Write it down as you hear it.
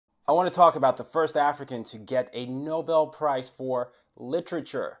I want to talk about the first African to get a Nobel Prize for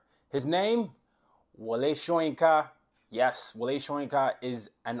literature. His name, Wole Soyinka. Yes, Wole Soyinka is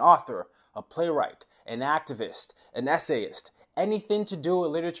an author, a playwright, an activist, an essayist. Anything to do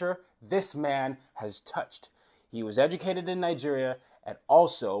with literature, this man has touched. He was educated in Nigeria and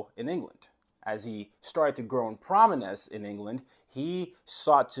also in England. As he started to grow in prominence in England, he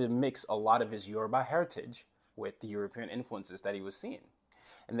sought to mix a lot of his Yoruba heritage with the European influences that he was seeing.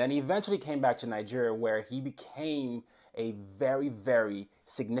 And then he eventually came back to Nigeria, where he became a very, very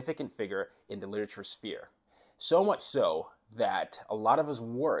significant figure in the literature sphere. So much so that a lot of his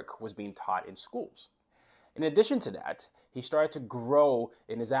work was being taught in schools. In addition to that, he started to grow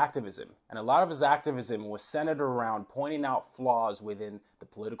in his activism. And a lot of his activism was centered around pointing out flaws within the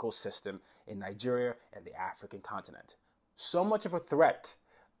political system in Nigeria and the African continent. So much of a threat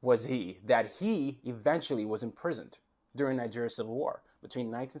was he that he eventually was imprisoned during Nigeria's Civil War between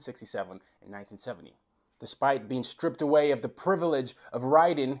 1967 and 1970. Despite being stripped away of the privilege of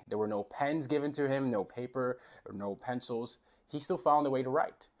writing, there were no pens given to him, no paper or no pencils. He still found a way to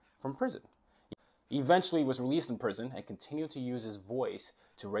write from prison. He eventually was released from prison and continued to use his voice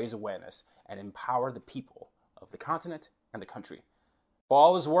to raise awareness and empower the people of the continent and the country. For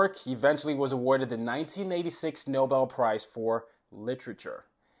all his work, he eventually was awarded the 1986 Nobel Prize for Literature.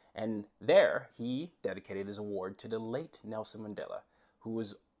 And there, he dedicated his award to the late Nelson Mandela, who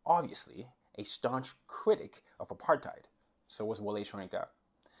was obviously a staunch critic of apartheid. So was Wole Soyinka.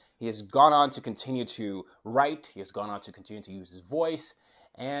 He has gone on to continue to write, he has gone on to continue to use his voice,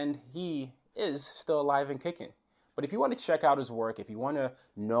 and he is still alive and kicking. But if you want to check out his work, if you want to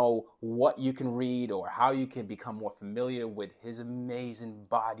know what you can read or how you can become more familiar with his amazing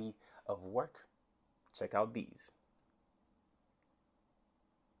body of work, check out these.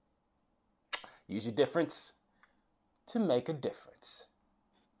 Use your difference to make a difference.